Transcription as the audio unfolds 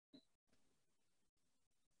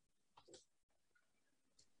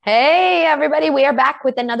Hey, everybody, we are back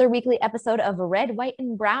with another weekly episode of Red, White,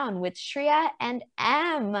 and Brown with Shreya and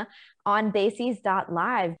M on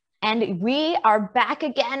Live. And we are back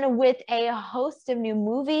again with a host of new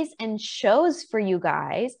movies and shows for you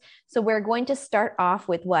guys. So we're going to start off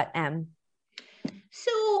with what, M?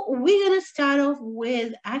 So we're gonna start off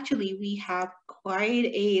with actually we have quite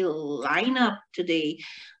a lineup today.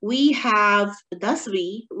 We have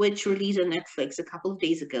Dasvi, which released on Netflix a couple of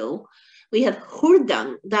days ago. We have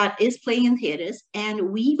Hurdang that is playing in theaters,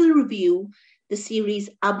 and we will review the series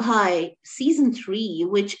Abhay season 3,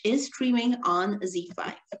 which is streaming on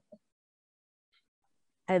Z5.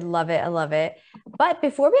 I love it. I love it. But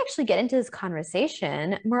before we actually get into this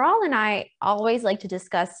conversation, Mural and I always like to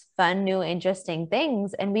discuss fun, new, interesting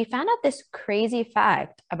things. And we found out this crazy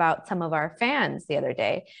fact about some of our fans the other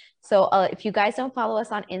day. So if you guys don't follow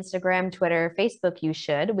us on Instagram, Twitter, Facebook, you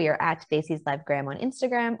should. We are at Desislive Graham on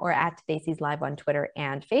Instagram or at Desislive on Twitter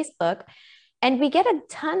and Facebook. And we get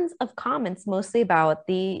tons of comments, mostly about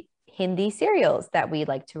the Hindi serials that we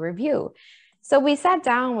like to review. So we sat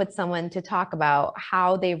down with someone to talk about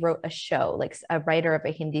how they wrote a show, like a writer of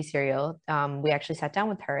a Hindi serial. We actually sat down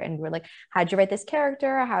with her and we're like, how'd you write this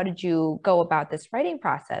character? How did you go about this writing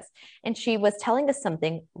process? And she was telling us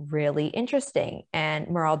something really interesting. And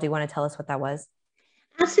Mural, do you want to tell us what that was?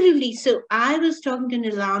 Absolutely. So I was talking to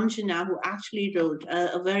Nilanjana, who actually wrote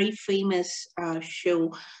a very famous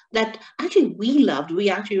show that actually we loved. We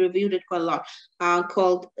actually reviewed it quite a lot,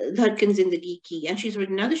 called Dhadkan Zindagi Ki. And she's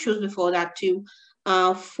written other shows before that too,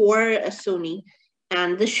 for Sony.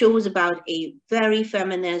 And the show is about a very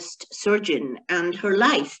feminist surgeon and her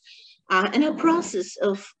life. And her process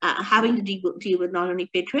of having to deal with not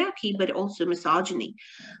only patriarchy but also misogyny.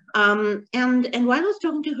 And while I was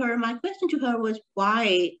talking to her, my question to her was,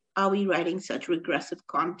 why are we writing such regressive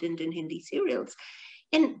content in Hindi serials?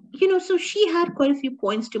 And so she had quite a few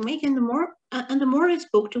points to make, and the more I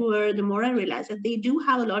spoke to her, the more I realized that they do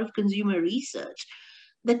have a lot of consumer research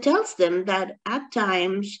that tells them that at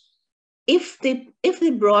times, if they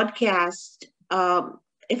broadcast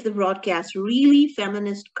if they broadcast really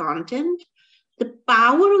feminist content, the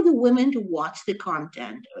power of the women to watch the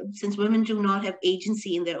content, since women do not have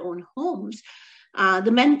agency in their own homes, the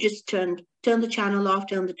men just turn the channel off,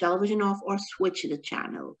 turn the television off, or switch the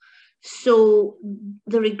channel. So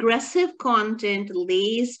the regressive content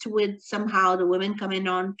laced with somehow the women coming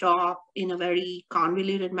on top in a very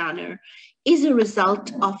convoluted manner is a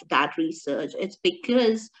result of that research. It's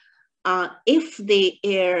because if they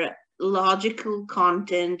air logical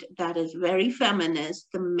content that is very feminist,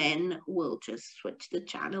 the men will just switch the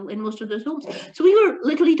channel in most of those homes. So we were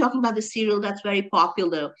literally talking about the serial that's very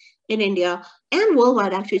popular in India and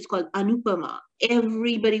worldwide. Actually, it's called Anupama.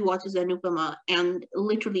 Everybody watches Anupama, and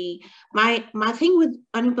literally, my thing with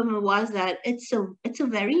Anupama was that it's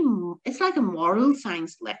like a moral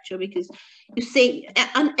science lecture, because you say,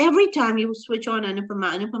 and every time you switch on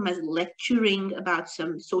Anupama is lecturing about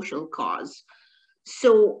some social cause.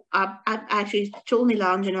 So I've actually told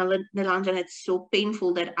Nilanjan, it's so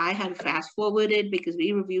painful that I had fast forwarded, because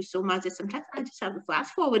we review so much that sometimes I just have to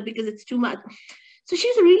fast forward because it's too much. So she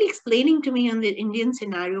was really explaining to me on the Indian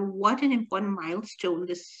scenario what an important milestone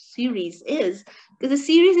this series is, because the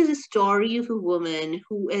series is a story of a woman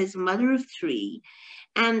who is mother of three,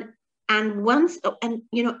 and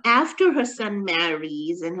after her son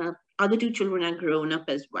marries and her other two children are grown up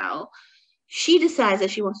as well, she decides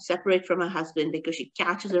that she wants to separate from her husband because she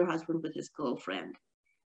catches her husband with his girlfriend.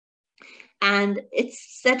 And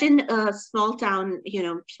it's set in a small town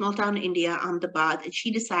India, Ahmedabad. And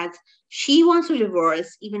she decides she wants to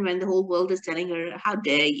divorce, even when the whole world is telling her, how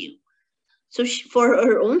dare you? So for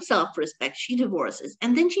her own self-respect, she divorces.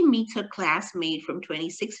 And then she meets her classmate from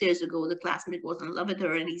 26 years ago. The classmate was in love with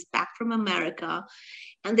her, and he's back from America.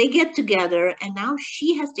 And they get together, and now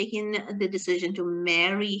she has taken the decision to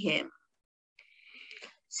marry him.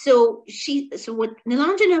 So what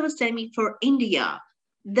Nilanjana was telling me, for India,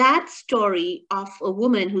 that story of a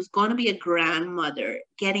woman who's going to be a grandmother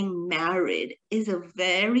getting married is a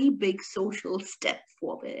very big social step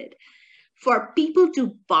forward. For people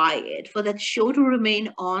to buy it, for that show to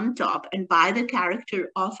remain on top and buy the character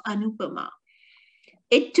of Anupama,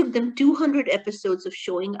 it took them 200 episodes of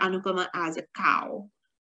showing Anupama as a cow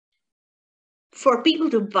for people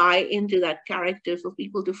to buy into that character, for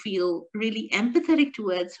people to feel really empathetic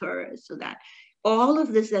towards her, so that all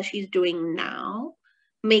of this that she's doing now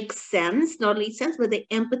makes sense, not only sense, but they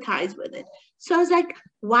empathize with it. So I was like,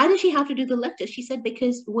 why does she have to do the lecture? She said,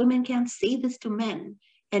 because women can't say this to men.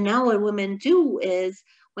 And now what women do is,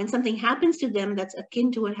 when something happens to them that's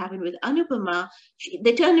akin to what happened with Anupama,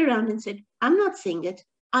 they turned around and said, I'm not saying it.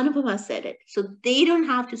 Anupama said it. So they don't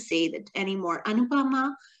have to say that anymore.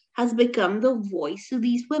 Anupama has become the voice of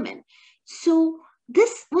these women. So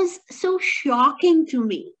this was so shocking to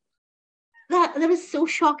me. That was so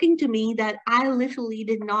shocking to me that I literally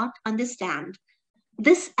did not understand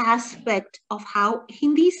this aspect of how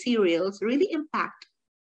Hindi serials really impact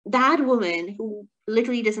that woman who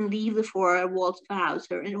literally doesn't leave the four walls of the house.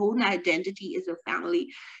 Her own identity is her family.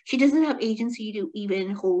 She doesn't have agency to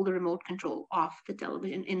even hold the remote control of the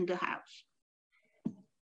television in the house.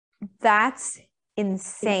 That's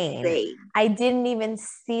insane. Insane. I didn't even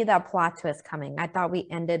see that plot twist coming. I thought we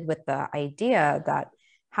ended with the idea that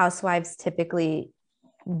housewives typically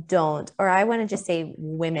don't, or I want to just say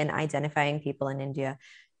women identifying people in India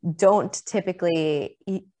don't typically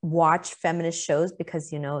watch feminist shows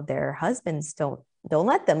because, you know, their husbands don't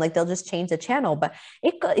let them, like they'll just change the channel. But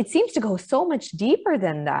it seems to go so much deeper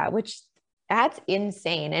than that, which that's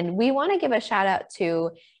insane. And we want to give a shout out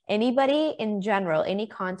to anybody in general, any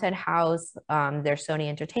content house. There's Sony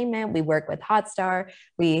Entertainment. We work with Hotstar.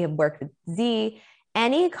 We have worked with Z.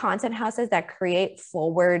 Any content houses that create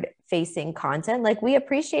forward facing content, like we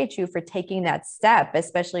appreciate you for taking that step,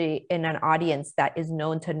 especially in an audience that is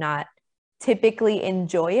known to not typically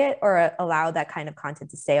enjoy it or allow that kind of content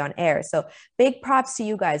to stay on air. So big props to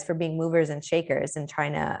you guys for being movers and shakers and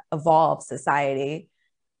trying to evolve society.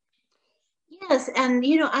 Yes, and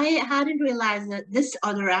you know, I hadn't realized that this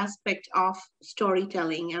other aspect of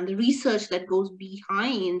storytelling and the research that goes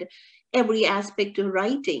behind every aspect of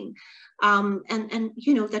writing. And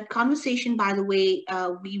you know, that conversation, by the way,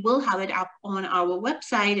 we will have it up on our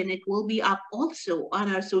website, and it will be up also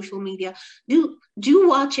on our social media. Do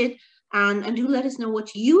watch it, and do let us know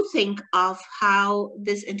what you think of how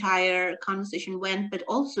this entire conversation went, but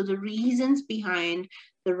also the reasons behind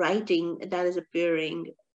the writing that is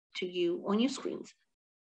appearing to you on your screens.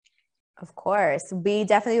 Of course, we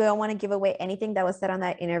definitely don't want to give away anything that was said on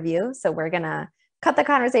that interview, so we're gonna cut the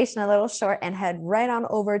conversation a little short and head right on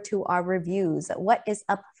over to our reviews. What is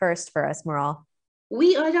up first for us, Mural?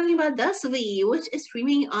 We are talking about Dasvi, which is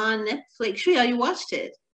streaming on Netflix. Shreya, you watched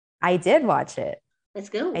it? I did watch it. Let's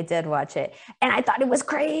go. I did watch it. And I thought it was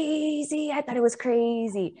crazy.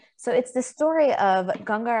 So it's the story of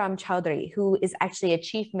Gangaram Chowdhury, who is actually a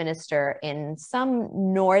chief minister in some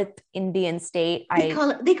North Indian state. They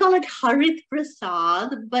call it Harit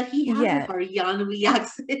Prasad, but he has a Haryanvi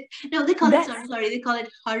accent. No, they call it, sorry, they call it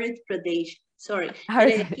Harit Pradesh. Sorry.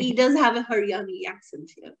 He does have a Haryanvi accent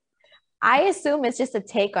here. I assume it's just a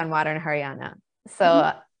take on modern Haryana.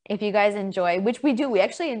 So if you guys enjoy, which we do, we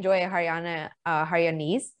actually enjoy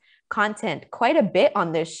Haryanese content quite a bit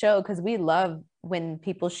on this show because we love when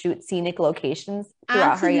people shoot scenic locations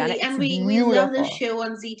throughout Haryana. And we love the show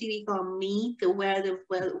on ZTV called Meet, where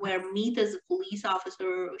Meet is a police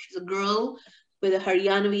officer. She's a girl with a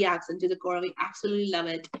Haryanvi accent to the core. We absolutely love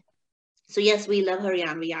it. So yes, we love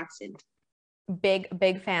Haryanvi accent.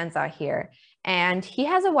 Big fans out here. And he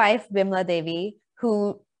has a wife, Bimla Devi,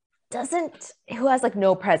 who has like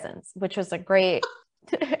no presence, which was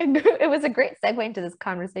it was a great segue into this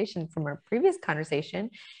conversation from our previous conversation.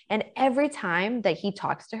 And every time that he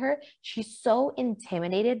talks to her, she's so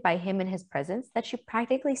intimidated by him and his presence that she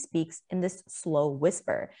practically speaks in this slow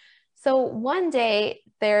whisper. So one day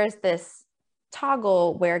there's this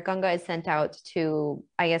toggle where Ganga is sent out to,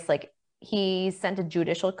 I guess, like he's sent to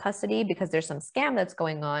judicial custody because there's some scam that's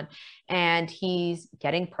going on and he's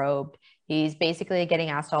getting probed. He's basically getting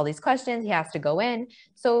asked all these questions. He has to go in.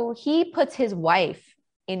 So he puts his wife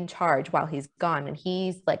in charge while he's gone. And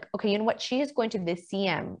he's like, okay, you know what? She is going to be the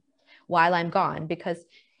CM while I'm gone because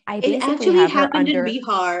it actually happened in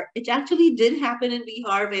Bihar. It actually did happen in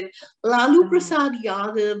Bihar when Lalu Prasad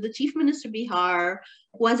Yadav, the chief minister of Bihar,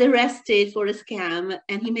 was arrested for a scam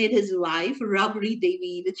and he made his wife, Rabri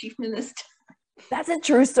Devi, the chief minister. That's a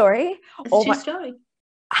true story? It's a true story.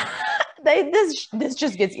 This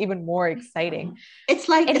just gets even more exciting. It's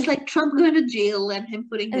like Trump going to jail and him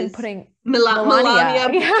putting Melania.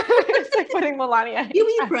 It's like putting Melania. You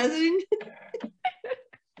mean president?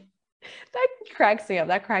 That cracks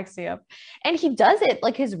me up. And he does it,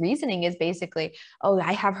 like his reasoning is basically, oh,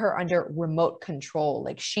 I have her under remote control.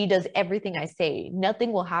 Like she does everything I say.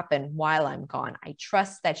 Nothing will happen while I'm gone. I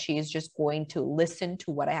trust that she is just going to listen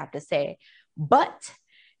to what I have to say. But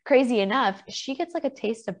crazy enough, she gets like a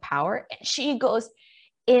taste of power and she goes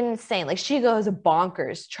insane. Like she goes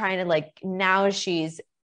bonkers trying to like, now she's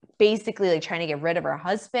basically like trying to get rid of her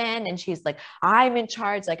husband. And she's like, I'm in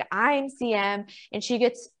charge. Like I'm CM. And she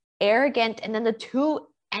gets arrogant. And then the two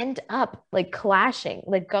end up like clashing.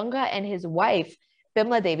 Like Ganga and his wife,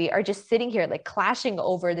 Bimla Devi, are just sitting here like clashing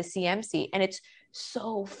over the CM seat. And it's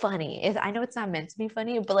so funny. I know it's not meant to be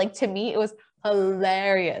funny, but like to me, it was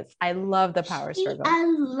hilarious. I love the power See, struggle. I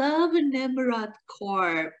love Nimrat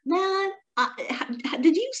Kaur. Man,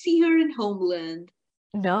 did you see her in Homeland?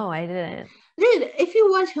 No, I didn't. Dude, if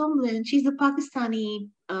you watch Homeland, she's the Pakistani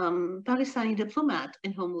diplomat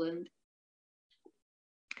in Homeland.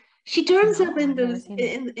 She turns up No, in I've never those seen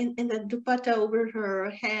it. in the dupatta over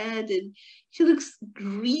her head, and she looks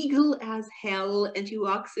regal as hell. And she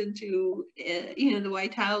walks into the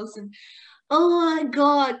White House, and oh my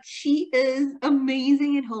God, she is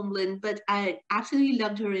amazing in Homeland. But I absolutely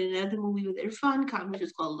loved her in another movie with Irfan Khan, which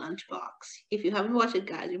is called Lunchbox. If you haven't watched it,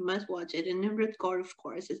 guys, you must watch it. And Nimrat Kaur, of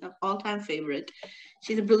course, is an all-time favorite.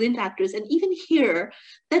 She's a brilliant actress. And even here,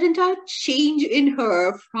 that entire change in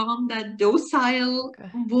her from that docile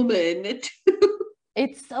woman to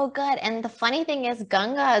It's so good. And the funny thing is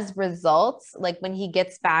Ganga's results, like when he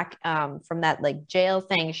gets back from that like jail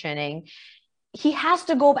sanctioning, he has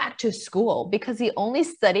to go back to school because he only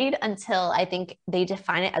studied until I think they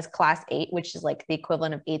define it as class 8, which is like the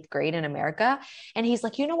equivalent of 8th grade in America. And he's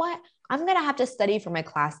like, you know what? I'm going to have to study for my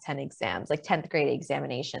class 10 exams, like 10th grade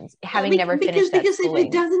examinations, having never finished that because if it schooling.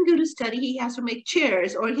 doesn't go to study, he has to make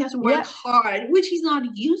chairs or he has to work Yeah. hard, which he's not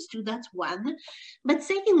used to. That's one. But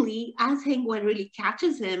secondly, I think what really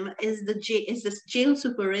catches him is this jail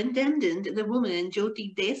superintendent, the woman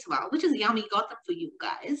Jyoti Deswal, which is Yami Gautam for you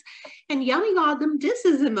guys. And Yami Gautam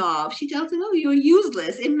disses him off. She tells him, "Oh, you're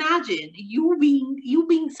useless. Imagine you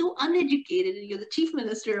being so uneducated, and you're the chief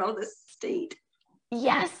minister of this state."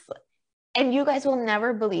 Yes. And you guys will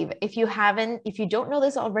never believe if you don't know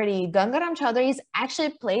this already, Gangaram Chaudhary is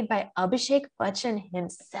actually played by Abhishek Bachchan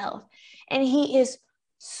himself. And he is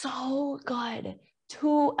so good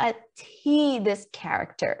to a T, this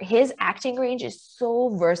character. His acting range is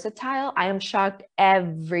so versatile. I am shocked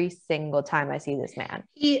every single time I see this man.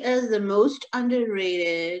 He is the most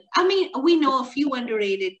underrated. I mean, we know a few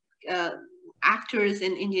underrated uh, actors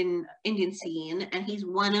in Indian scene, and he's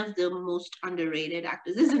one of the most underrated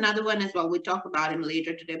actors. This is another one as well. We'll talk about him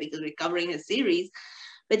later today because we're covering his series.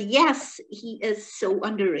 But yes, he is so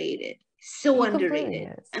underrated, so He completely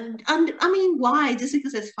underrated. is. And I mean, why? Just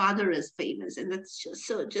because his father is famous, and that's just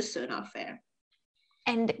so not fair.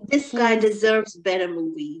 And This guy deserves better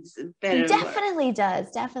movies, he better work.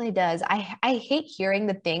 definitely does. I hate hearing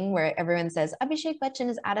the thing where everyone says Abhishek Bachchan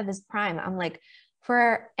is out of his prime. I'm like,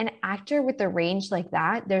 for an actor with a range like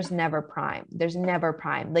that, there's never prime. There's never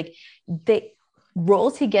prime. Like the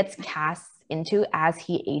roles he gets cast into as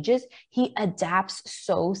he ages, he adapts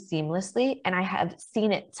so seamlessly. And I have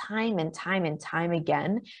seen it time and time and time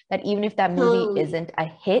again that even if that movie Totally. isn't a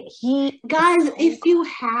hit, he Guys, so if you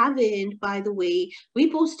haven't, by the way,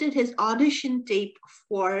 we posted his audition tape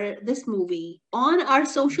for this movie on our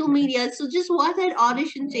social media. So just watch that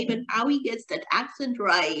audition tape and how he gets that accent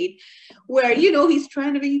right, where, he's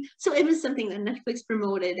trying to be. So it was something that Netflix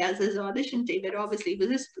promoted as his audition tape, and obviously it was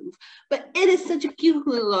his spoof. But it is such a cute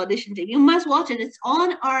little audition tape. You must watch it. It's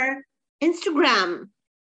on our Instagram,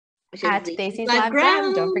 which is at the Desislive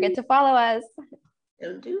Gram. Don't forget to follow us.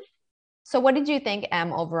 Will do. So what did you think,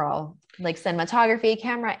 overall? Like cinematography,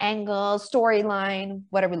 camera angles, storyline,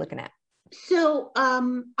 what are we looking at? So,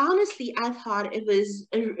 honestly, I thought it was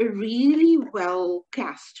a really well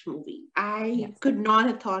cast movie. I could not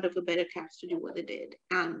have thought of a better cast to do what they did.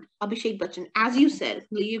 And Abhishek Bachchan, as you said,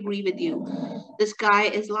 fully agree with you. This guy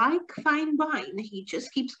is like fine wine. He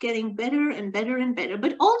just keeps getting better and better and better.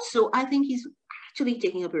 But also, I think he's actually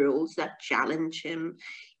taking up roles that challenge him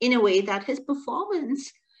in a way that his performance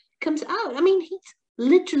comes out. I mean, he's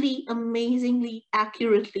literally amazingly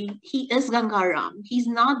accurately. He is Gangaram. He's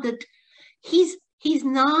not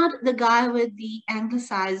the guy with the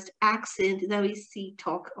anglicized accent that we see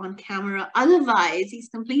talk on camera. Otherwise, he's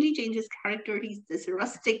completely changed his character. He's this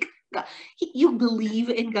rustic guy. You believe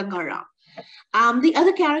in Gangaram. The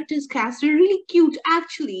other characters cast are really cute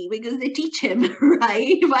actually because they teach him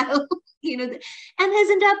right. Well, and his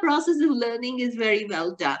entire process of learning is very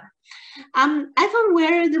well done. I thought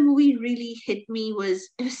where the movie really hit me was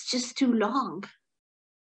it was just too long.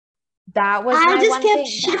 That was I my just one kept thing.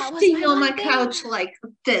 shifting on my couch like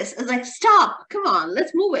this. I was like, stop, come on,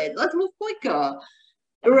 let's move it. Let's move quicker. I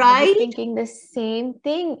was Right? thinking the same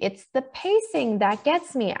thing. It's the pacing that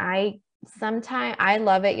gets me. I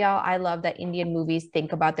love it, y'all. I love that Indian movies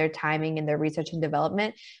think about their timing and their research and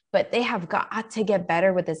development, but they have got to get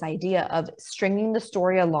better with this idea of stringing the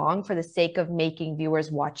story along for the sake of making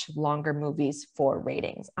viewers watch longer movies for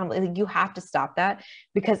ratings. Like, you have to stop that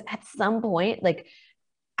because at some point, like,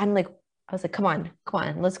 I'm like, I was like, come on,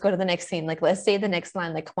 let's go to the next scene. Like, let's say the next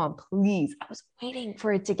line. Like, come on, please. I was waiting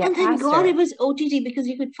for it to get And thank faster. God it was OTT, because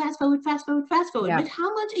you could fast forward. Yeah. But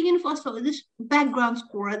how much are you going to fast forward? This background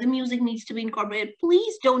score, the music needs to be incorporated.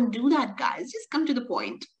 Please don't do that, guys. Just come to the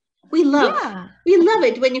point. We love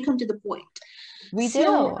it when you come to the point. We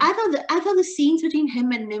So do. I thought the scenes between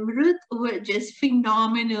him and Nimrod were just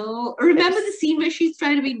phenomenal. Remember the scene where she's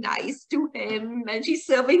trying to be nice to him and she's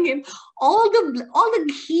serving him all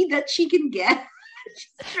the ghee that she can get.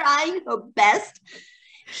 She's trying her best.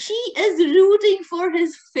 She is rooting for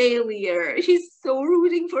his failure. She's so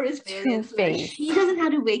rooting for his failure. She doesn't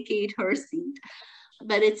have to vacate her seat,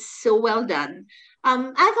 but it's so well done.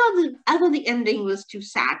 I thought the ending was too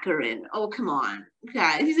saccharine. Oh, come on,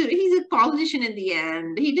 guys! He's a politician in the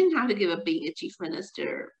end. He didn't have to give up being a chief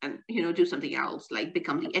minister and do something else, like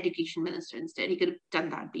become the education minister instead. He could have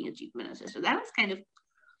done that being a chief minister. So that was kind of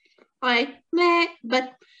like meh.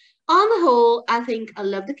 But on the whole, I think I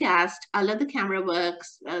love the cast. I love the camera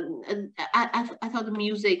works. And I thought the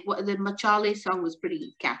music, the Machale song was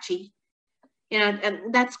pretty catchy.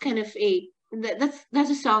 And that's kind of that's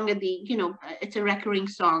a song at the it's a recurring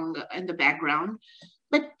song in the background,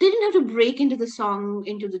 but they didn't have to break into the song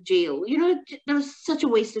into the jail. That was such a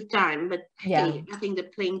waste of time. But hey, I think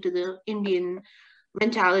they're playing to the Indian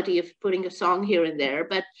mentality of putting a song here and there.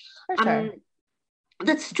 But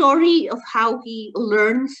that story of how he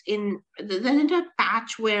learns in the entire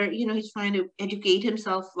patch where he's trying to educate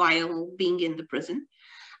himself while being in the prison,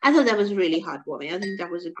 I thought that was really heartwarming. I think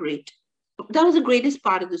that was the greatest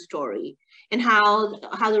part of the story, and how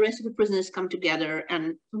the rest of the prisoners come together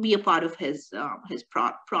and be a part of his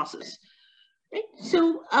process. Right?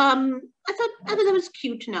 So I thought that was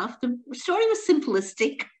cute enough. The story was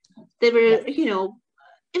simplistic. They were,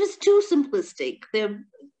 it was too simplistic.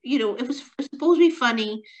 It was supposed to be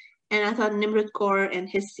funny, and I thought Nimrod Kaur and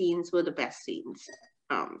his scenes were the best scenes.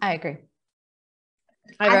 I agree.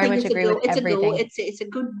 I very much agree with everything. It's a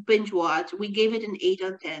good binge watch. We gave it an 8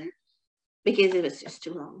 on 10 because it was just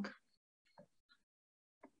too long.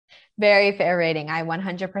 Very fair rating. I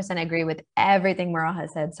 100% agree with everything Meryl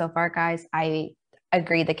has said so far, guys. I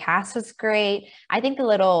agree. The cast was great. I think the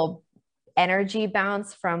little energy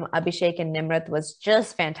bounce from Abhishek and Nimrod was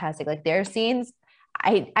just fantastic. Like their scenes,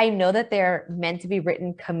 I know that they're meant to be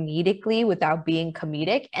written comedically without being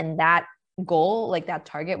comedic. And that goal, like that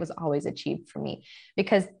target, was always achieved for me,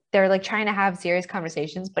 because they're like trying to have serious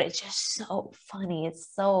conversations, but it's just so funny. It's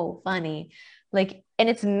so funny. Like, and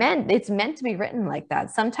it's meant to be written like that.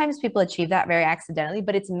 Sometimes people achieve that very accidentally,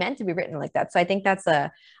 but it's meant to be written like that. So I think that's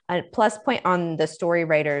a plus point on the story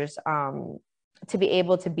writers, to be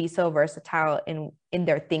able to be so versatile in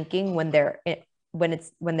their thinking when they're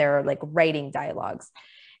like writing dialogues.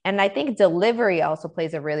 And I think delivery also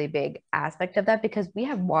plays a really big aspect of that, because we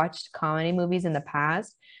have watched comedy movies in the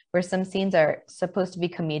past where some scenes are supposed to be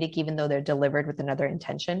comedic, even though they're delivered with another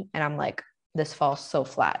intention. And I'm like, this falls so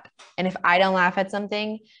flat. And if I don't laugh at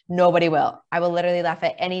something, nobody will. I will literally laugh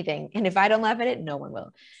at anything. And if I don't laugh at it, no one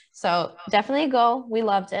will. So definitely go. We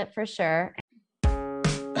loved it for sure.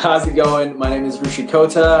 How's it going? My name is Rushi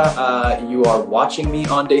Kota. You are watching me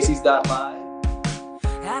on Desislive.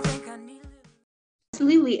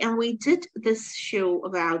 Absolutely, and we did this show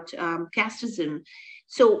about casteism.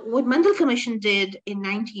 So what Mandal Commission did in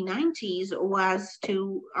 1990s was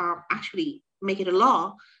to actually make it a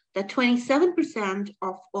law that 27%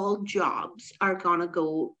 of all jobs are gonna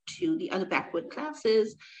go to the other backward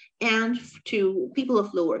classes and to people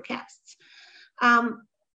of lower castes.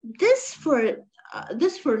 This for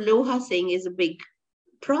Loha Singh is a big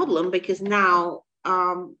problem, because now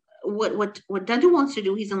what Dadu wants to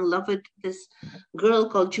do, he's in love with this girl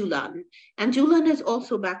called Julan, and Julan is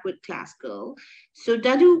also a backward class girl. So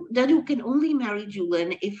Dadu can only marry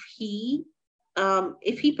Julan if he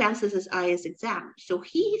passes his IS exam. So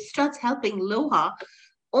he starts helping Loha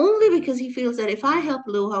only because he feels that if I help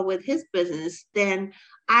Loha with his business, then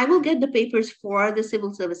I will get the papers for the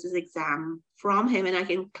civil services exam from him, and I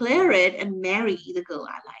can clear it and marry the girl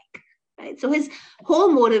I like. Right? So his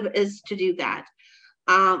whole motive is to do that.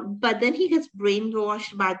 But then he gets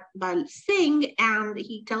brainwashed by Singh, and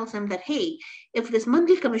he tells him that, hey, if this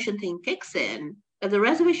Mandal Commission thing kicks in, if the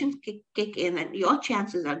reservations kick in, then your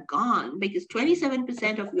chances are gone, because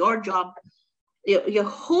 27% of your job, your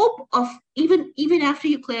hope of even after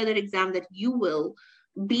you clear that exam, that you will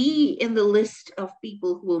be in the list of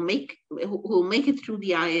people who will make it through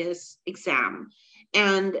the IS exam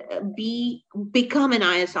and become an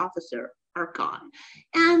IS officer are gone.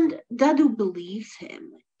 And Dadu believes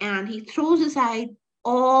him, and he throws aside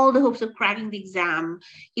all the hopes of cracking the exam.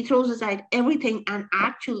 He throws aside everything, and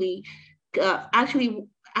actually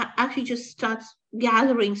actually just starts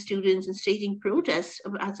gathering students and staging protests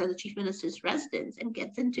outside the chief minister's residence and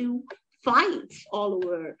gets into fights all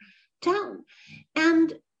over town.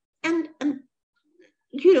 And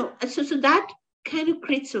so that kind of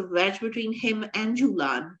creates a wedge between him and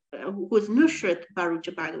Julan, who was Nusrat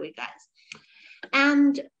Barucha, by the way, guys.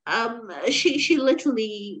 And she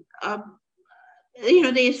literally,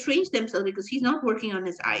 they estrange themselves because he's not working on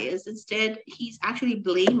his IS. Instead, he's actually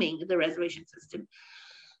blaming the reservation system.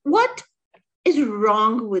 What is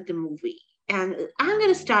wrong with the movie? And I'm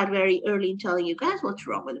going to start very early in telling you guys what's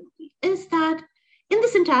wrong with the movie. Is that in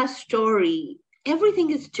this entire story, everything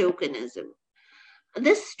is tokenism.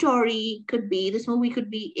 This movie could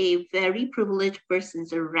be a very privileged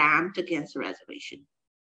person's rant against a reservation.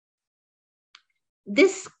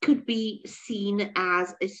 This could be seen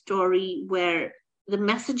as a story where the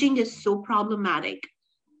messaging is so problematic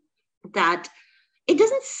that it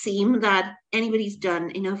doesn't seem that anybody's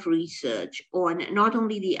done enough research on not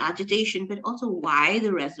only the agitation, but also why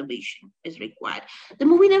the reservation is required. The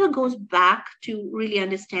movie never goes back to really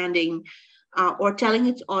understanding or telling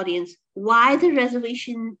its audience why the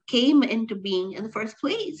reservation came into being in the first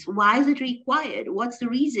place. Why is it required? What's the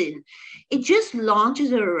reason? It just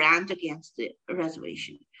launches a rant against the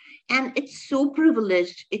reservation. And it's so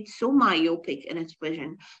privileged, it's so myopic in its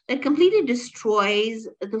vision that it completely destroys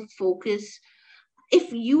the focus.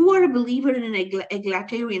 If you are a believer in an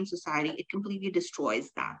egalitarian society, it completely destroys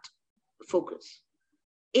that focus.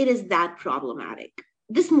 It is that problematic.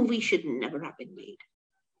 This movie should never have been made.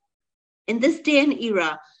 In this day and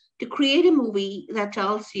era, to create a movie that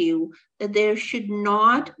tells you that there should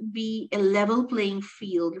not be a level playing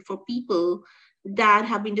field for people that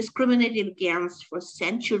have been discriminated against for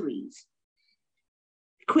centuries,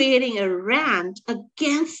 creating a rant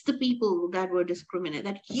against the people that were discriminated,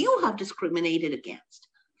 that you have discriminated against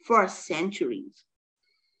for centuries,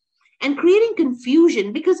 and creating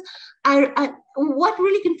confusion, because what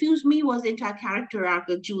really confused me was the entire character arc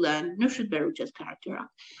of Julan, Nusrat Barucha's character arc.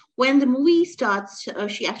 When the movie starts,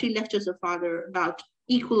 she actually lectures her father about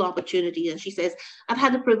equal opportunity, and she says, I've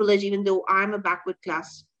had the privilege, even though I'm a backward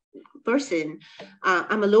class person,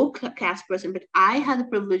 I'm a low caste person, but I had the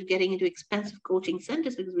privilege of getting into expensive coaching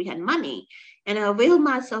centers because we had money, and I availed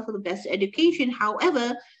myself of the best education.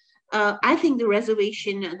 However, I think the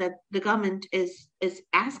reservation that the government is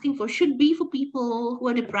asking for should be for people who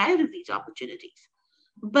are deprived of these opportunities.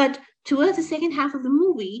 But towards the second half of the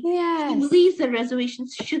movie, Yes, she believes that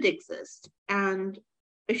reservations should exist, and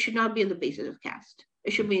it should not be on the basis of caste.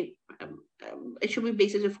 It should be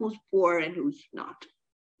basis of who's poor and who's not.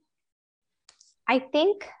 I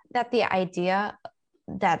think that the idea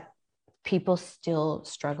that people still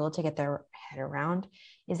struggle to get their head around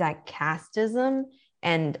is that casteism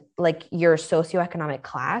and like your socioeconomic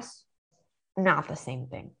class, not the same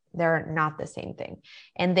thing. They're not the same thing.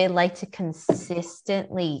 And they like to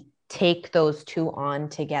consistently take those two on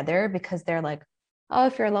together because they're like, oh,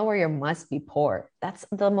 if you're lower, you must be poor. That's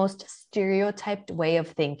the most stereotyped way of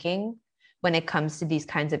thinking when it comes to these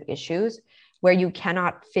kinds of issues, where you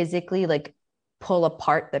cannot physically like pull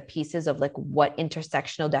apart the pieces of like what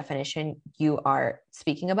intersectional definition you are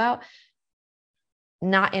speaking about.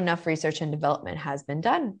 Not enough research and development has been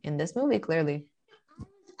done in this movie, clearly.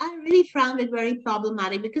 I really found it very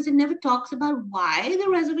problematic because it never talks about why the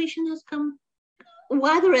reservation has come,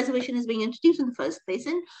 why the reservation is being introduced in the first place.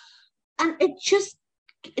 And it just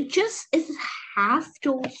is a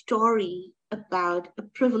half-told story about a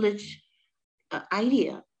privileged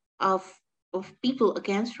idea of people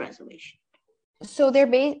against reservation. So let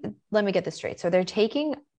me get this straight. So they're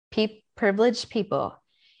taking privileged people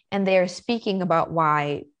and they're speaking about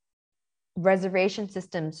why reservation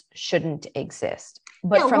systems shouldn't exist,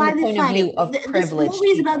 but from the point of view of privileged. This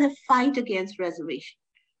movie is about the fight against reservation.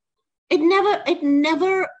 It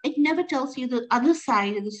never tells you the other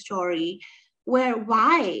side of the story,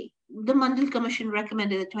 why the Mandal Commission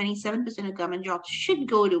recommended that 27% of government jobs should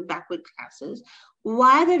go to backward classes,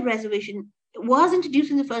 why that reservation was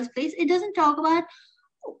introduced in the first place. It doesn't talk about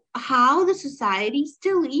how the society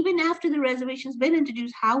still, even after the reservation's been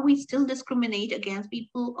introduced, how we still discriminate against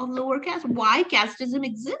people of lower caste, why casteism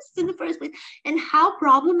exists in the first place, and how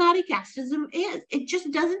problematic casteism is. It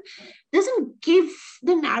just doesn't give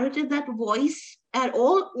the narrative that voice at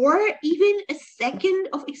all, or even a second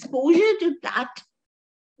of exposure to that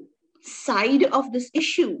side of this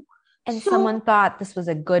issue. And someone thought this was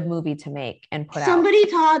a good movie to make and put out. Somebody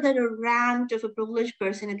thought that a rant of a privileged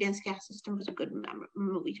person against caste system was a good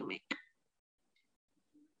movie to make.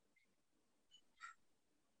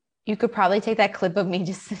 You could probably take that clip of me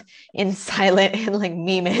just in silent and like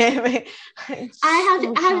meme it. I have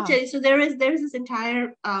to tell you. So there's this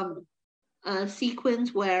entire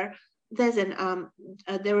sequence where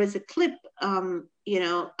there is a clip, a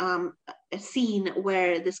scene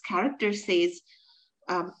where this character says,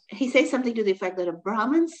 he says something to the effect that a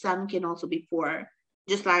Brahmin's son can also be poor,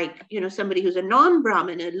 just like somebody who's a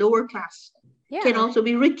non-Brahmin, a lower class, can also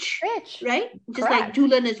be rich, right? Just like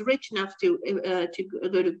Julian is rich enough to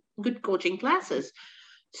go to good coaching classes.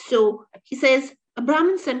 So he says a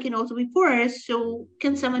Brahmin son can also be poor. So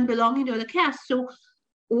can someone belonging to the caste? So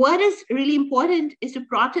what is really important is to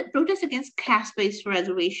protest against caste-based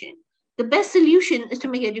reservation. The best solution is to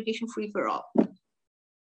make education free for all.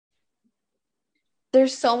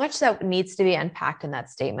 There's so much that needs to be unpacked in that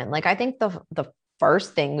statement. Like, I think the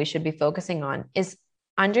first thing we should be focusing on is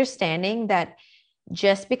understanding that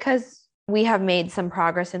just because we have made some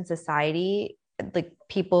progress in society, like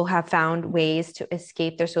people have found ways to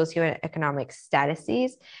escape their socioeconomic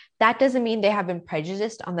statuses, that doesn't mean they have been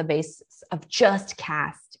prejudiced on the basis of just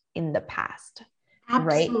caste in the past.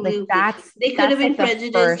 Absolutely. Right? Like they could have been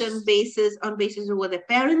prejudiced on basis of what their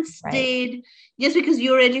parents did. Just because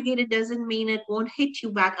you're educated doesn't mean it won't hit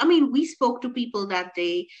you back. I mean, we spoke to people that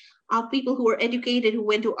day, people who were educated, who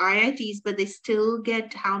went to IITs, but they still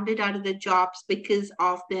get hounded out of their jobs because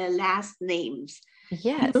of their last names.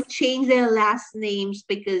 Yes. People change their last names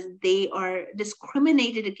because they are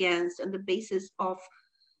discriminated against on the basis of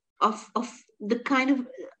the kind of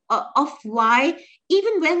why,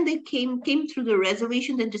 even when they came through the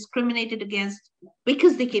reservation, they're discriminated against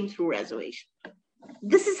because they came through reservation.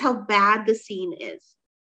 This is how bad the scene is.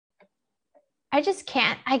 I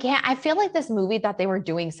feel like this movie thought they were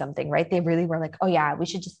doing something, right? They really were like, oh yeah, we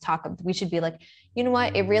should just talk. We should be like, you know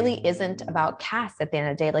what? It really isn't about caste at the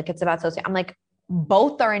end of the day. Like, it's about social. I'm like,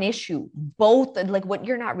 both are an issue. Both, like, what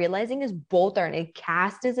you're not realizing is both are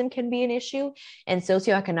casteism can be an issue and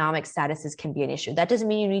socioeconomic statuses can be an issue. That doesn't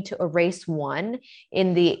mean you need to erase one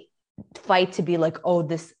in the fight to be like, oh,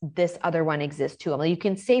 this other one exists too. I'm like, you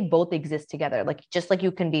can say both exist together. Like, just like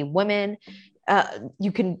you can be women,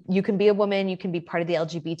 you can be a woman, you can be part of the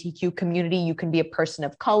LGBTQ community, you can be a person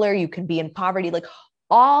of color, you can be in poverty. Like,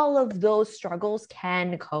 all of those struggles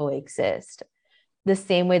can coexist the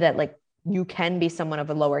same way that, like, you can be someone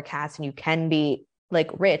of a lower caste and you can be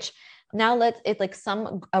like rich. Now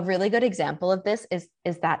a really good example of this is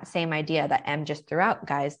that same idea that M just threw out,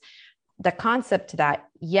 guys. The concept that,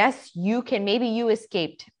 yes, maybe you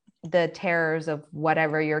escaped the terrors of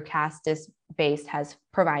whatever your caste is based has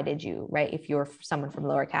provided you, right? If you're someone from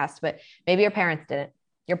lower caste, but maybe your parents didn't.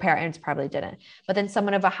 Your parents probably didn't. But then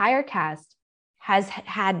someone of a higher caste has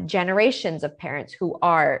had generations of parents who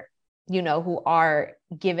are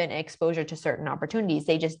given exposure to certain opportunities.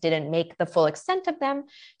 They just didn't make the full extent of them.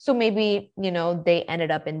 So maybe, they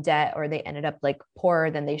ended up in debt or they ended up like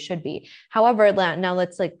poorer than they should be. However, now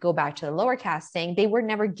let's like go back to the lower caste, saying they were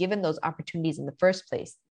never given those opportunities in the first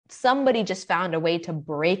place. Somebody just found a way to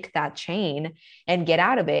break that chain and get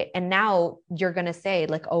out of it. And now you're going to say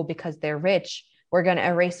like, oh, because they're rich, we're going to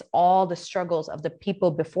erase all the struggles of the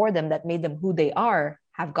people before them that made them who they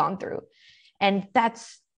have gone through. And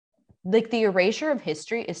that's like, the erasure of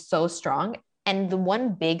history is so strong. And the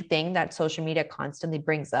one big thing that social media constantly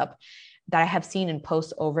brings up that I have seen in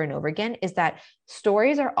posts over and over again is that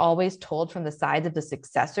stories are always told from the sides of the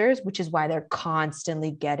successors, which is why they're constantly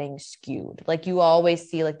getting skewed. Like, you always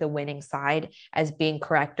see like the winning side as being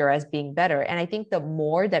correct or as being better. And I think the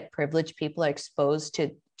more that privileged people are exposed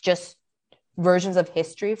to just versions of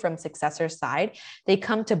history from successor side, they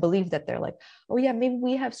come to believe that they're like, oh yeah, maybe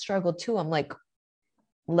we have struggled too. I'm like,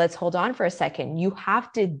 let's hold on for a second. You have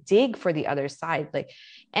to dig for the other side. Like,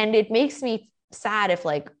 and it makes me sad if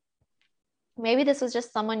like, maybe this was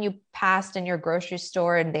just someone you passed in your grocery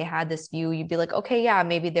store and they had this view, you'd be like, okay, yeah,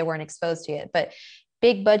 maybe they weren't exposed to it. But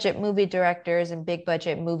big budget movie directors and big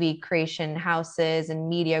budget movie creation houses and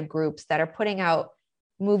media groups that are putting out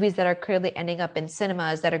movies that are clearly ending up in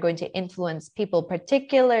cinemas that are going to influence people,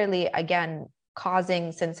 particularly, again,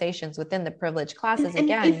 causing sensations within the privileged classes. And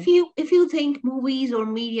again, if you think movies or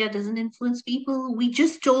media doesn't influence people, we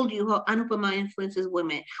just told you how Anupama influences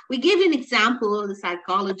women. We gave an example of the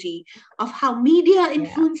psychology of how media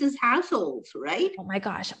influences households, right? Oh my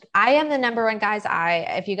gosh, I am the number one, guys.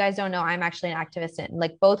 If you guys don't know, I'm actually an activist in,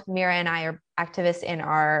 like, both Mira and I are activists in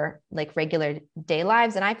our like regular day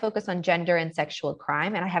lives, and I focus on gender and sexual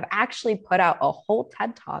crime. And I have actually put out a whole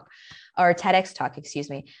TEDx talk,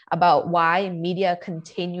 about why media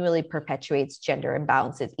continually perpetuates gender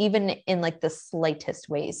imbalances, even in like the slightest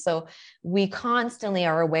ways. So we constantly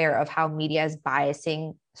are aware of how media is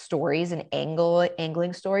biasing stories and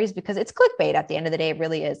angling stories, because it's clickbait at the end of the day. It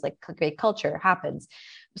really is, like, clickbait culture happens.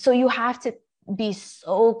 So you have to be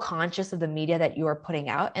so conscious of the media that you are putting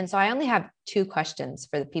out. And so I only have two questions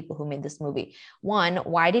for the people who made this movie. One,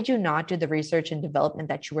 why did you not do the research and development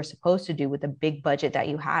that you were supposed to do with the big budget that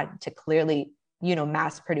you had to clearly,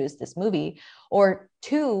 mass produce this movie? Or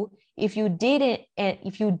two, if you did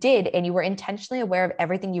and you were intentionally aware of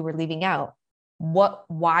everything you were leaving out,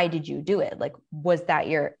 why did you do it? Like, was that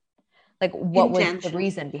your, like, what intention. was the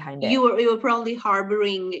reason behind it? You were probably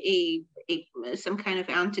harboring some kind of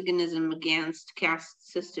antagonism against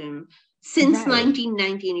caste system since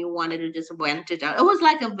 1990, and you wanted to just vent it out. It was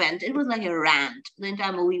like a vent. It was like a rant. The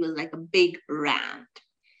entire movie was like a big rant.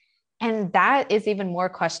 And that is even more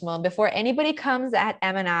questionable. Before anybody comes at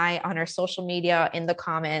Em and I on our social media in the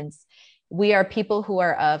comments, we are people who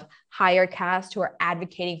are of higher caste, who are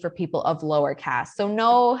advocating for people of lower caste. So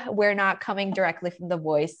no, we're not coming directly from the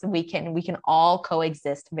voice. We can all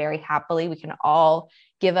coexist very happily. We can all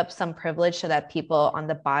give up some privilege so that people on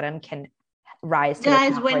the bottom can rise to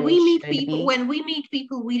Guys, the top. when we meet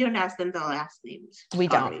people, we don't ask them their last names. We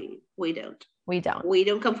don't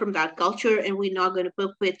come from that culture, and we're not going to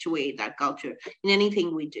perpetuate that culture in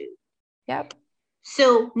anything we do. Yep.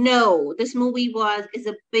 So no, this movie is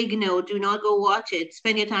a big no. Do not go watch it.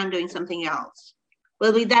 Spend your time doing something else.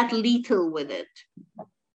 We'll be that lethal with it.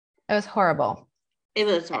 It was horrible. It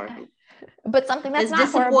was horrible. But something that's it's not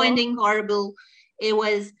disappointing, horrible. It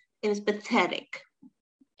was pathetic.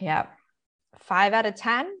 Yeah. 5 out of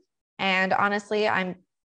 10. And honestly, I'm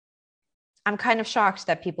kind of shocked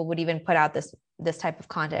that people would even put out this type of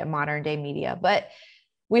content in modern day media. But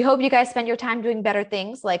we hope you guys spend your time doing better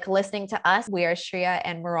things, like listening to us. We are Seeya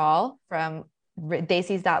and Mural from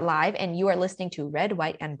Desislive, and you are listening to Red,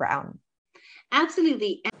 White, and Brown.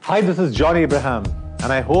 Absolutely. Hi, this is John Abraham,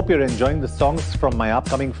 and I hope you're enjoying the songs from my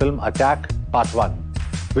upcoming film, Attack Part 1,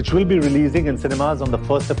 which will be releasing in cinemas on the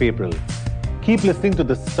 1st of April. Keep listening to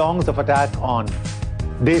the songs of Attack on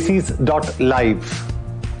Desis.live.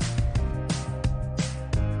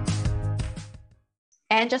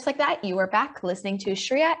 And just like that, you are back listening to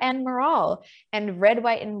Seeya and Mural and Red,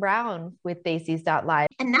 White, and Brown with Desis.live.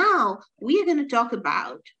 And now we are going to talk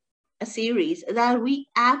about a series that we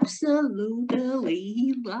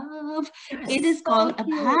absolutely love. It is called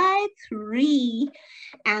Abhay 3.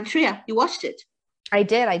 And Seeya, you watched it. I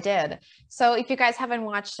did. So if you guys haven't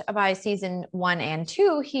watched Abhay season 1 and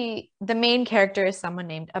 2, the main character is someone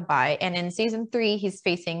named Abhay. And in season 3, he's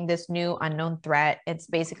facing this new unknown threat. It's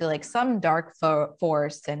basically like some dark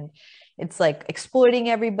force, and it's like exploiting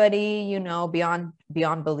everybody,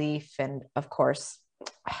 beyond belief. And of course,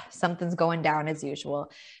 something's going down as usual.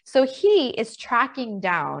 So he is tracking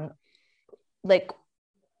down like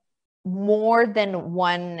more than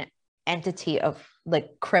one entity of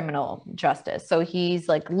like criminal justice. So he's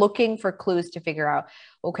like looking for clues to figure out,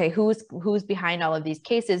 okay, who's behind all of these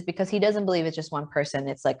cases, because he doesn't believe it's just one person.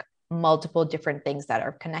 It's like multiple different things that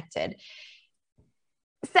are connected.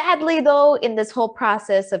 Sadly, though, in this whole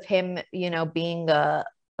process of him, being a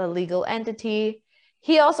legal entity,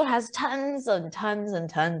 he also has tons and tons and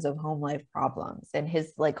tons of home life problems. And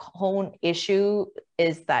his like whole issue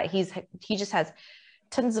is that he just has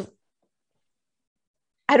tons of,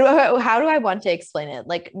 how do I want to explain it?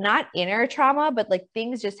 Like, not inner trauma, but like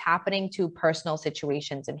things just happening to personal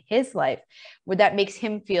situations in his life where that makes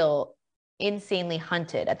him feel insanely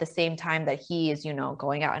hunted at the same time that he is,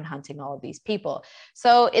 going out and hunting all of these people.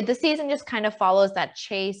 So the season just kind of follows that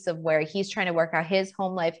chase of where he's trying to work out his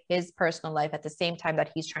home life, his personal life, at the same time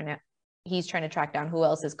that he's trying to track down who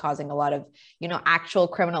else is causing a lot of, actual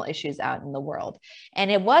criminal issues out in the world. And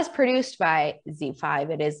it was produced by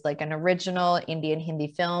Z5. It is like an original Indian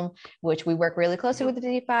Hindi film, which we work really closely with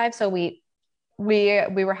Z5. So we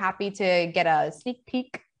were happy to get a sneak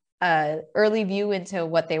peek, early view into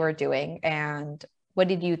what they were doing. And what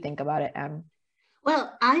did you think about it, Em?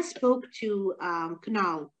 Well, I spoke to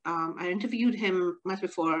Kunal. I interviewed him much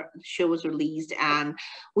before the show was released, and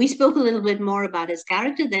we spoke a little bit more about his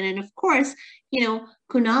character then. And of course, Kunal,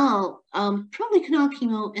 Kunal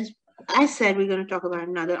Kemmu is, I said we're going to talk about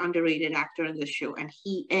another underrated actor in the show, and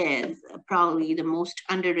he is probably the most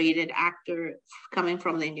underrated actor coming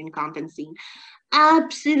from the Indian content scene.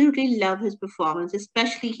 Absolutely love his performance,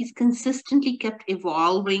 especially he's consistently kept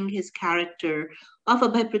evolving his character of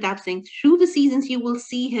Abhay Pratap Singh through the seasons. You will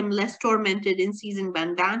see him less tormented in season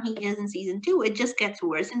 1 than he is in season 2. It just gets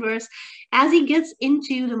worse and worse as he gets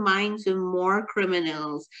into the minds of more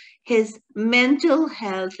criminals. His mental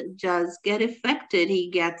health does get affected. He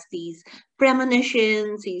gets these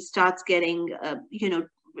premonitions. He starts getting,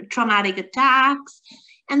 traumatic attacks.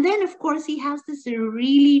 And then, of course, he has this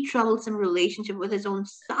really troublesome relationship with his own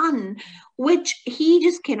son, which he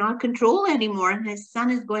just cannot control anymore. And his son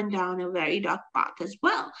is going down a very dark path as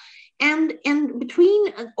well. And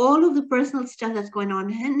between all of the personal stuff that's going on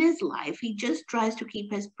in his life, he just tries to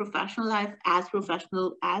keep his professional life as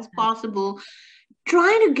professional as possible,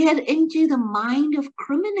 trying to get into the mind of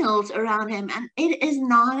criminals around him. And it is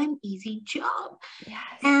not an easy job. Yes.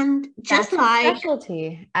 And just That's like his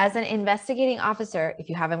specialty as an investigating officer, if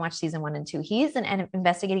you haven't watched season 1 and 2, he's an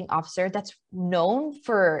investigating officer that's known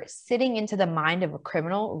for sitting into the mind of a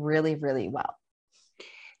criminal really, really well.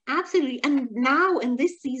 absolutely. And now in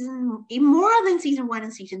this season, more than season 1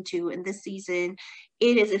 and season 2, in this season,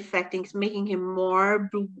 it is affecting, it's making him more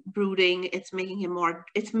brooding. It's making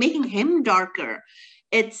him darker.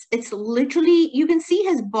 It's literally, you can see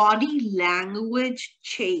his body language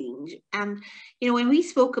change. And when we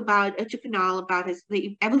spoke about to Kunal about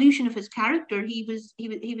the evolution of his character, he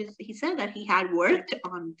said that he had worked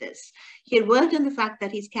on this. He had worked on the fact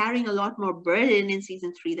that he's carrying a lot more burden in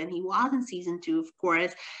season 3 than he was in season 2, of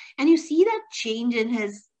course. And you see that change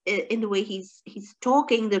in the way he's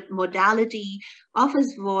talking, the modality of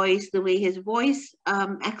his voice, the way his voice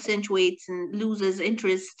accentuates and loses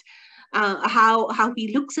interest, how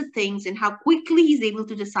he looks at things, and how quickly he's able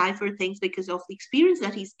to decipher things because of the experience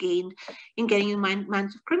that he's gained in getting in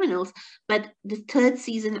minds of criminals. But the third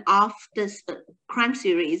season of this crime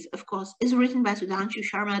series, of course, is written by Sudhanshu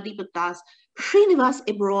Sharma, Deepak Das, Srinivas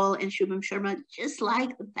Ebrol, and Shubham Sharma, just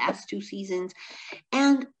like the past 2 seasons.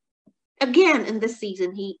 And again, in this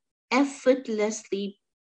season, he effortlessly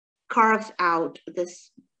carves out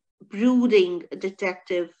this brooding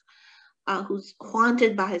detective who's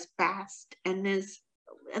haunted by his past and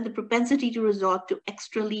the propensity to resort to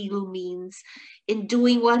extra legal means in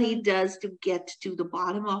doing what he does to get to the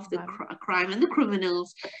bottom of the crime and the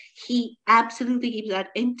criminals. He absolutely keeps that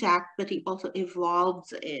intact, but he also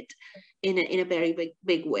evolves it in a very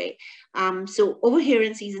big way. So over here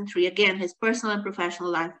in season 3, again, his personal and professional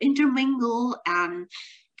life intermingle, and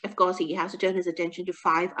of course he has to turn his attention to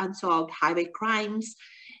 5 unsolved highway crimes.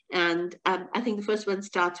 And I think the first one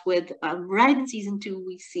starts with right in season 2,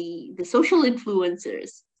 we see the social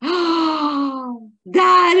influencers. Oh,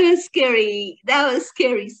 that was scary. That was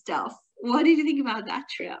scary stuff. What did you think about that,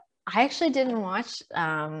 Shreya? I actually didn't watch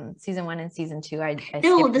season 1 and season 2. I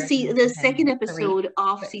no, the second episode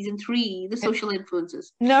of season 3, the social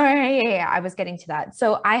influences. No, yeah, I was getting to that.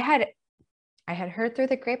 So I had heard through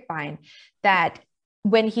the grapevine that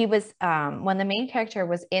when he was when the main character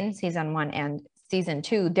was in season 1 and season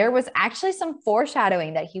 2, there was actually some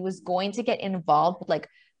foreshadowing that he was going to get involved with like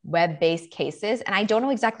web-based cases. And I don't know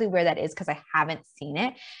exactly where that is because I haven't seen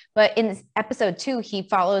it. But in episode 2, he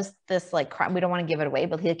follows this like crime. We don't want to give it away,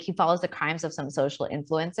 but he follows the crimes of some social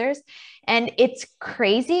influencers. And it's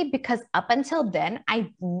crazy because up until then,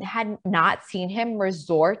 I had not seen him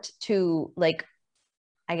resort to like,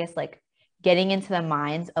 I guess like getting into the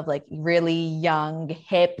minds of like really young,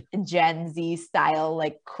 hip Gen Z style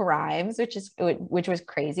like crimes, which was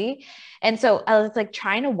crazy. And so I was like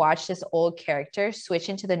trying to watch this old character switch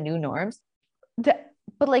into the new norms. But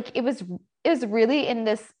like it was really in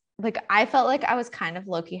this, like I felt like I was kind of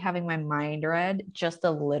low-key having my mind read just a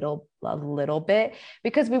little bit,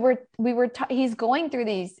 because he's going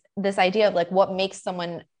through this idea of like what makes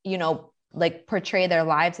someone, like portray their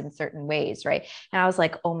lives in certain ways. Right. And I was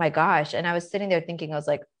like, oh my gosh. And I was sitting there thinking, I was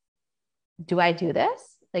like, do I do this?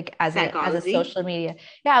 Like as a social media.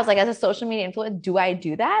 Yeah. I was like, as a social media influencer, do I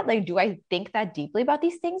do that? Like, do I think that deeply about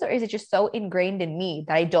these things, or is it just so ingrained in me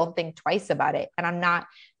that I don't think twice about it? And I'm not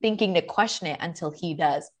thinking to question it until he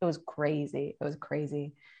does. It was crazy.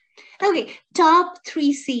 Okay, top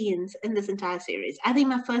 3 scenes in this entire series. I think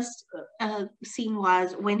my first scene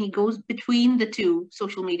was when he goes between the 2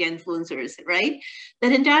 social media influencers, right?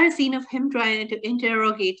 That entire scene of him trying to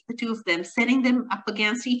interrogate the 2 of them, setting them up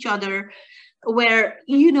against each other, where,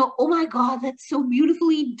 oh my God, that's so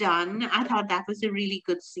beautifully done. I thought that was a really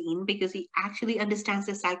good scene because he actually understands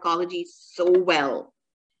the psychology so well.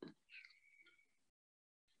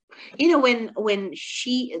 When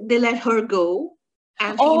they let her go,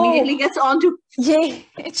 and she immediately gets on to... Yeah,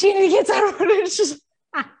 she immediately gets on. It's just...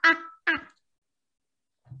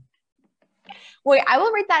 Wait, I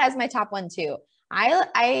will rate that as my top one too.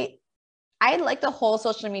 I like the whole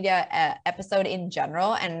social media episode in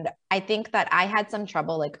general. And I think that I had some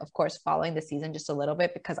trouble, like, of course, following the season just a little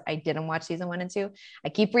bit because I didn't watch season 1 and 2. I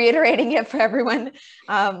keep reiterating it for everyone.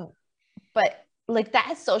 But like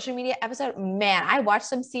that social media episode, man, I watched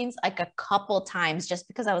some scenes like a couple times just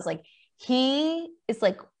because I was like, he is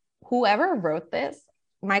like, whoever wrote this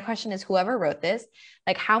my question is, whoever wrote this,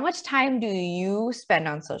 like, how much time do you spend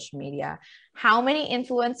on social media? How many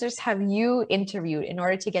influencers have you interviewed in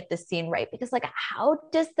order to get this scene right? Because like, how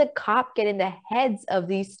does the cop get in the heads of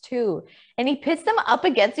these two? And he pits them up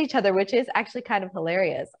against each other, which is actually kind of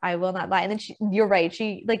hilarious. I will not lie. And then you're right.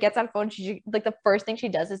 She like gets on phone. She like the first thing she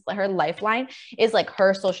does is her lifeline is like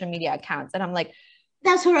her social media accounts. And I'm like,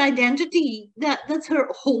 that's her identity. That's her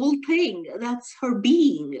whole thing. That's her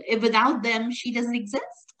being. If without them, she doesn't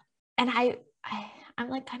exist. And I'm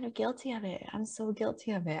like kind of guilty of it. I'm so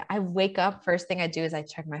guilty of it. I wake up, first thing I do is I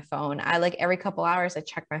check my phone. I like every couple hours, I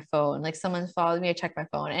check my phone. Like someone follows me, I check my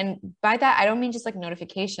phone. And by that, I don't mean just like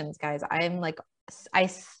notifications, guys. I'm like, I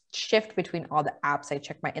shift between all the apps. I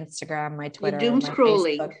check my Instagram, my Twitter, doom my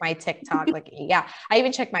scrolling. Facebook, my TikTok. Like, yeah, I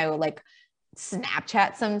even check my like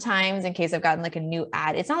Snapchat sometimes in case I've gotten like a new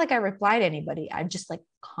ad. It's not like I reply to anybody. I'm just like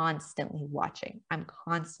constantly watching. I'm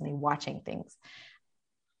constantly watching things.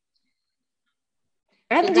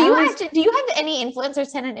 And do you have any influencer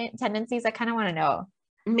tendencies? I kind of want to know.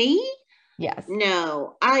 Me? Yes.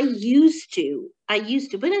 No, I used to, but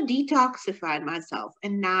I detoxified myself.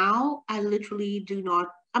 And now I literally do not.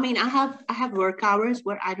 I mean, I have work hours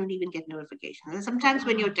where I don't even get notifications. And sometimes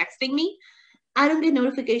when you're texting me, I don't get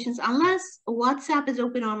notifications unless WhatsApp is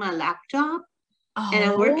open on my laptop and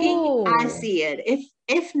I'm working. I see it.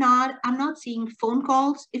 If not, I'm not seeing phone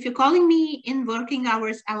calls. If you're calling me in working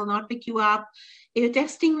hours, I will not pick you up. If you're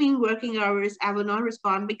texting me in working hours, I will not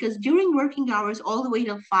respond, because during working hours, all the way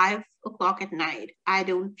till 5 o'clock at night, I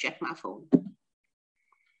don't check my phone.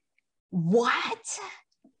 What?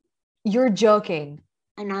 You're joking.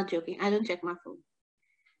 I'm not joking. I don't check my phone.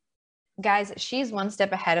 Guys, she's one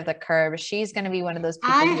step ahead of the curve. She's going to be one of those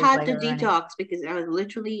people. I had to detox because I was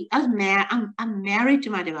married. I'm married to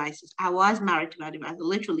my devices. I was married to my devices,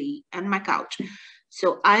 literally, and my couch.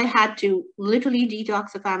 So I had to literally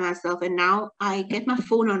detoxify myself. And now I get my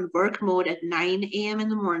phone on work mode at 9 a.m. in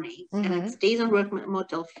the morning, and it stays on work mode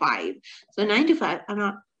till 5. So 9 to 5, I'm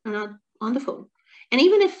not on the phone. And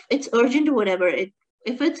even if it's urgent or whatever, if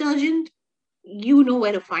it's urgent, you know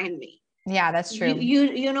where to find me. Yeah, that's true.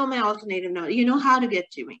 You know my alternative number. You know how to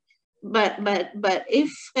get to me. But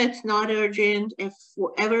if it's not urgent, if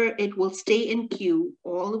whatever, it will stay in queue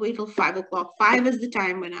all the way till 5 o'clock. 5 is the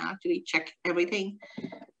time when I actually check everything.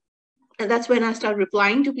 And that's when I start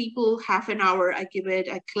replying to people. Half an hour, I give it,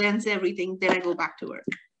 I cleanse everything, then I go back to work.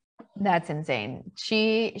 That's insane.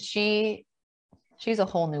 She's a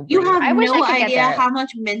whole new breed. You have no idea how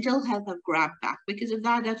much mental health I've grabbed back because of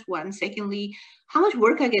that. That's one. Secondly, how much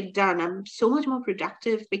work I get done. I'm so much more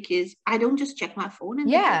productive because I don't just check my phone.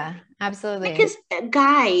 Yeah, absolutely. Because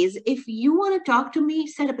guys, if you want to talk to me,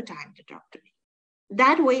 set up a time to talk to me.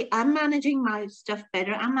 That way, I'm managing my stuff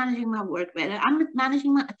better. I'm managing my work better. I'm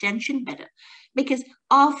managing my attention better. Because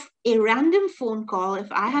of a random phone call,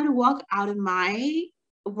 if I had to walk out of my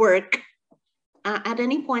work at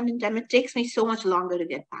any point in time, it takes me so much longer to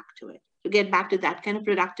get back to it, to get back to that kind of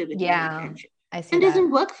productivity. Yeah, I see. It doesn't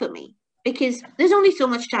work for me because there's only so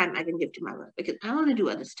much time I can give to my work because I want to do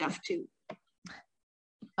other stuff too.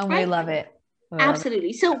 Oh, right? We love it.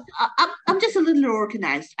 Absolutely. So I'm just a little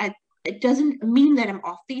organized. It doesn't mean that I'm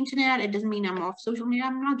off the internet. It doesn't mean I'm off social media.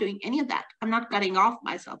 I'm not doing any of that. I'm not cutting off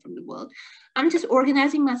myself from the world. I'm just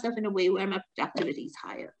organizing myself in a way where my productivity is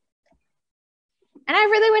higher. And I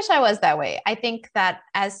really wish I was that way. I think that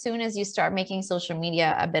as soon as you start making social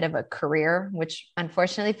media a bit of a career, which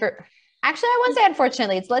unfortunately actually, I won't say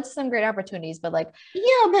unfortunately, it's led to some great opportunities, but like.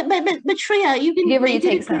 Yeah, but Shreya, you can make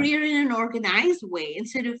it a career in an organized way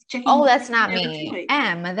instead of checking. Oh, that's not me.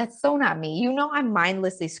 That's so not me. You know, I'm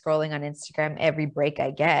mindlessly scrolling on Instagram every break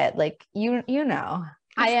I get. Like, you know.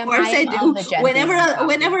 Of course I do.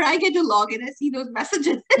 Whenever I get to log in, I see those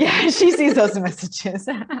messages. Yeah, she sees those messages.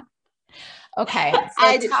 Okay.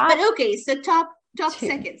 So top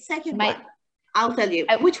second one. I'll tell you.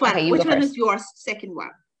 Which one? Which one is your second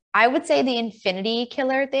one? I would say the Infinity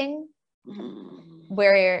Killer thing,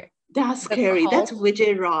 where that's scary. That's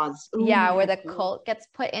Vijay Ross. Yeah, where the cult gets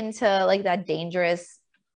put into like that dangerous,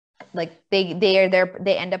 like they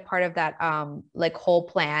end up part of that like whole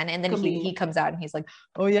plan, and then he comes out and he's like,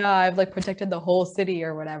 oh yeah, I've like protected the whole city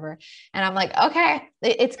or whatever, and I'm like, okay,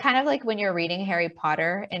 it's kind of like when you're reading Harry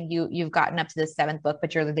Potter and you've gotten up to the 7th book,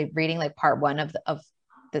 but you're reading like part 1 of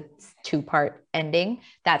the 2-part ending.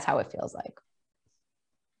 That's how it feels like.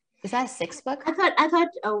 Is that a 6th book? I thought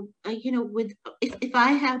with if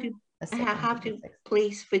I have to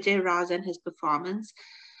place Vijay Raj and his performance.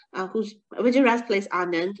 Vijay Raj plays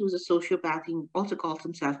Anand, who's a sociopath. He also calls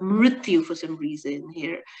himself Mrityu for some reason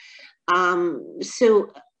here.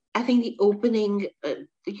 So I think the opening,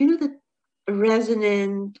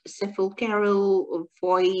 resonant, sepulchral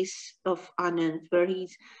voice of Anand, where he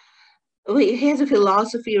has a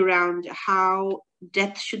philosophy around how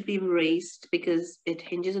death should be embraced because it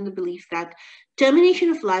hinges on the belief that termination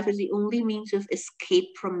of life is the only means of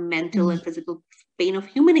escape from mental and physical pain of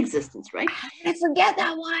human existence, right? I forget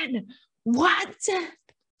that one. What?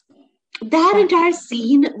 That entire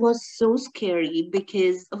scene was so scary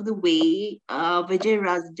because of the way Vijay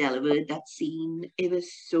Raj delivered that scene. It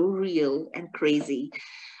was so real and crazy.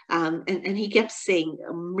 And he kept saying,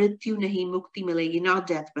 "Mrityu nahi mukti milegi," not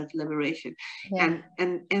death but liberation. Yeah.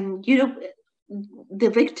 And the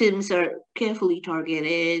victims are carefully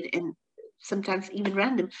targeted and sometimes even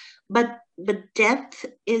random. But death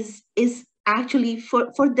is actually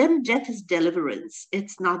for them, death is deliverance.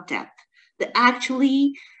 It's not death. The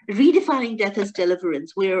actually redefining death as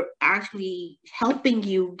deliverance. We're actually helping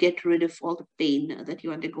you get rid of all the pain that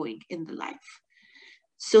you're undergoing in the life.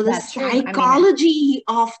 So the That's true. psychology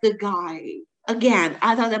of the guy, again,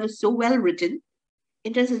 I thought that was so well written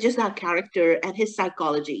in terms of just that character and his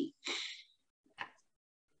psychology.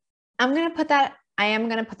 I am going to put that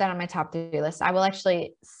on my top 3 list. I will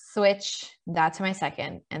actually switch that to my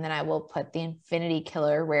second, and then I will put the Infinity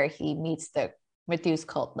Killer where he meets the Mrithyu's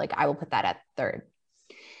cult. Like, I will put that at 3rd.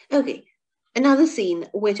 Okay. Another scene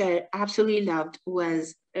which I absolutely loved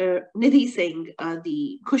was Nidhi Singh,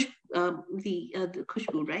 the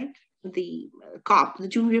Khushbu, right? The cop, the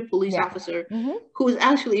junior police officer, who was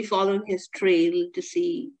actually following his trail to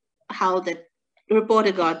see how that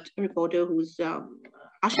reporter who's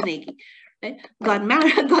Ashanegi, right? Got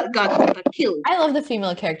married, got killed. I love the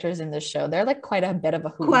female characters in this show. They're like quite a bit of a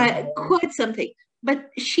hoot. Quite something. But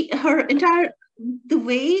the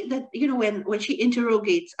way that, when she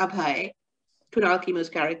interrogates Abhay, Kunal Kemmu's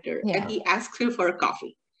character, and he asks her for a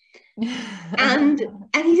coffee. and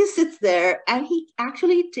he just sits there and he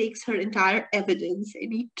actually takes her entire evidence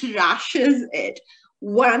and he trashes it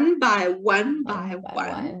one by one.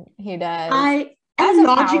 He does.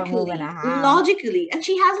 Logically, and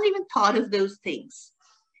she hasn't even thought of those things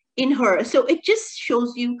in her. So it just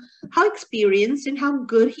shows you how experienced and how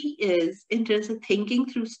good he is in terms of thinking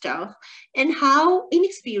through stuff, and how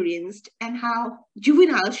inexperienced and how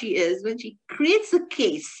juvenile she is when she creates a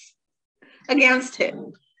case against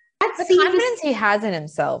him. The confidence he has in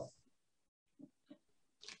himself.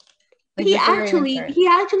 Like, he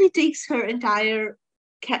actually takes her entire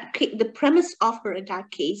the premise of her entire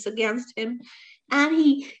case against him, and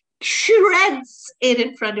he shreds it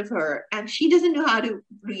in front of her, and she doesn't know how to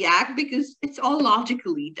react because it's all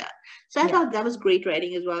logically done. So I thought that was great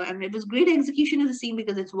writing as well, and it was great execution of the scene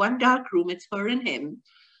because it's one dark room, it's her and him,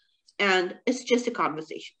 and it's just a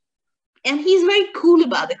conversation. And he's very cool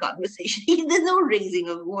about the conversation. There's no raising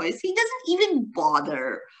of voice. He doesn't even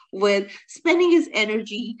bother with spending his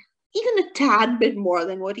energy even a tad bit more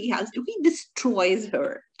than what he has to. He destroys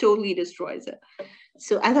her, totally destroys her.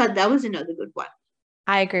 So I thought that was another good one.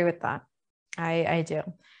 I agree with that. I do.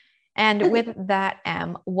 And with that,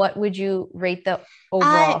 what would you rate the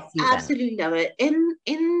overall season? I absolutely love it.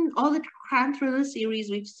 In all the crime thriller series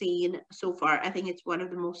we've seen so far, I think it's one of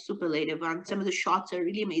the most superlative ones. Some of the shots are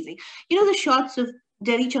really amazing. The shots of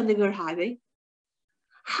Delhi Chandigarh highway.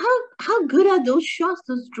 How good are those shots?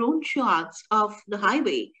 Those drone shots of the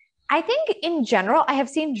highway. I think in general, I have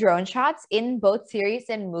seen drone shots in both series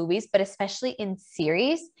and movies, but especially in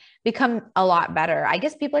series, become a lot better. I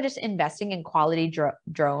guess people are just investing in quality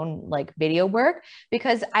drone like video work,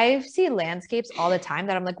 because I see landscapes all the time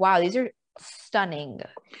that I'm like, wow, these are stunning.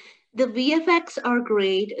 The VFX are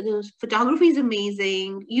great. The photography is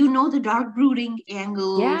amazing. The dark brooding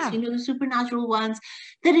angles, the supernatural ones.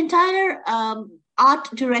 That entire art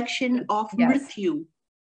direction of Mrityu.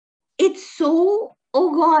 It's so...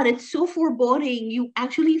 oh God, it's so foreboding. You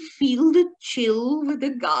actually feel the chill with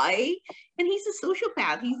the guy. And he's a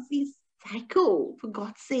sociopath. He's psycho, for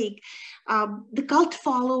God's sake. The cult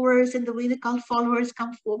followers and the way the cult followers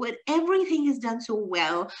come forward, everything is done so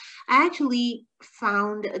well. I actually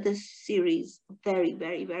found this series very,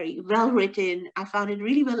 very, very well written. I found it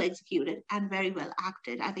really well executed and very well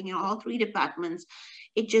acted. I think in all 3 departments,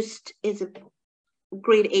 it just is a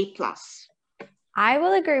grade A+. I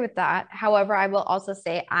will agree with that. However, I will also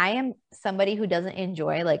say I am somebody who doesn't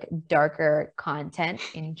enjoy like darker content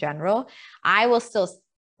in general. I will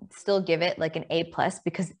still give it like an A+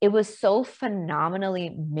 because it was so phenomenally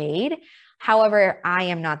made. However, I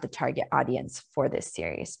am not the target audience for this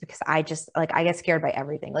series because I just like I get scared by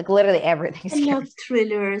everything. Like literally everything. I love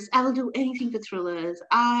thrillers. I will do anything for thrillers.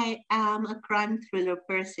 I am a crime thriller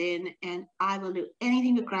person, and I will do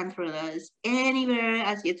anything for crime thrillers. Anywhere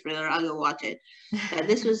I see a thriller, I'll go watch it.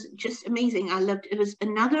 This was just amazing. I loved it. It was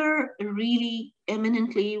another really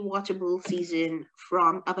eminently watchable season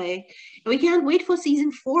from Abhay. We can't wait for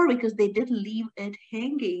season 4 because they did leave it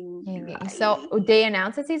hanging. So they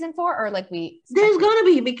announced a season 4, or like there's gonna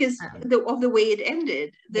be because of the way it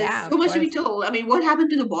ended. There's so much to be told. I mean, what happened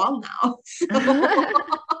to the ball now?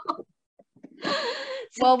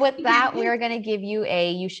 Well, with that, we're going to give you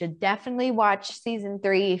you should definitely watch season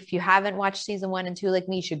 3. If you haven't watched season 1 and 2 like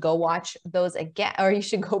me, you should go watch those again, or you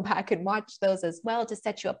should go back and watch those as well to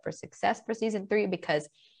set you up for success for season 3, because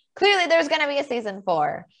clearly there's going to be a season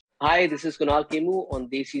 4. Hi, this is Kunal Kemmu on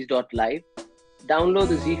Desis.live. Download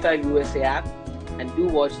the Z5 USA app and do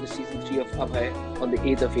watch the season 3 of Abhay on the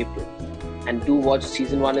 8th of April. And do watch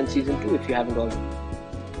season 1 and season 2 if you haven't already.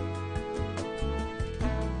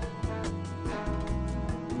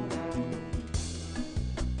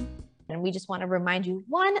 And we just want to remind you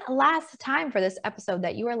one last time for this episode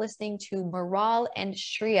that you are listening to Miral and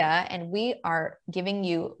Shreya, and we are giving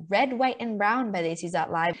you Red, White, and Brown by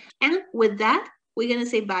Desis.live. And with that, we're going to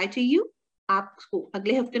say bye to you. आपको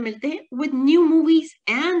अगले हफ्ते मिलते हैं with new movies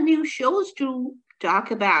and new shows to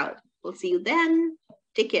talk about. We'll see you then.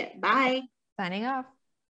 Take care. Bye. Signing off.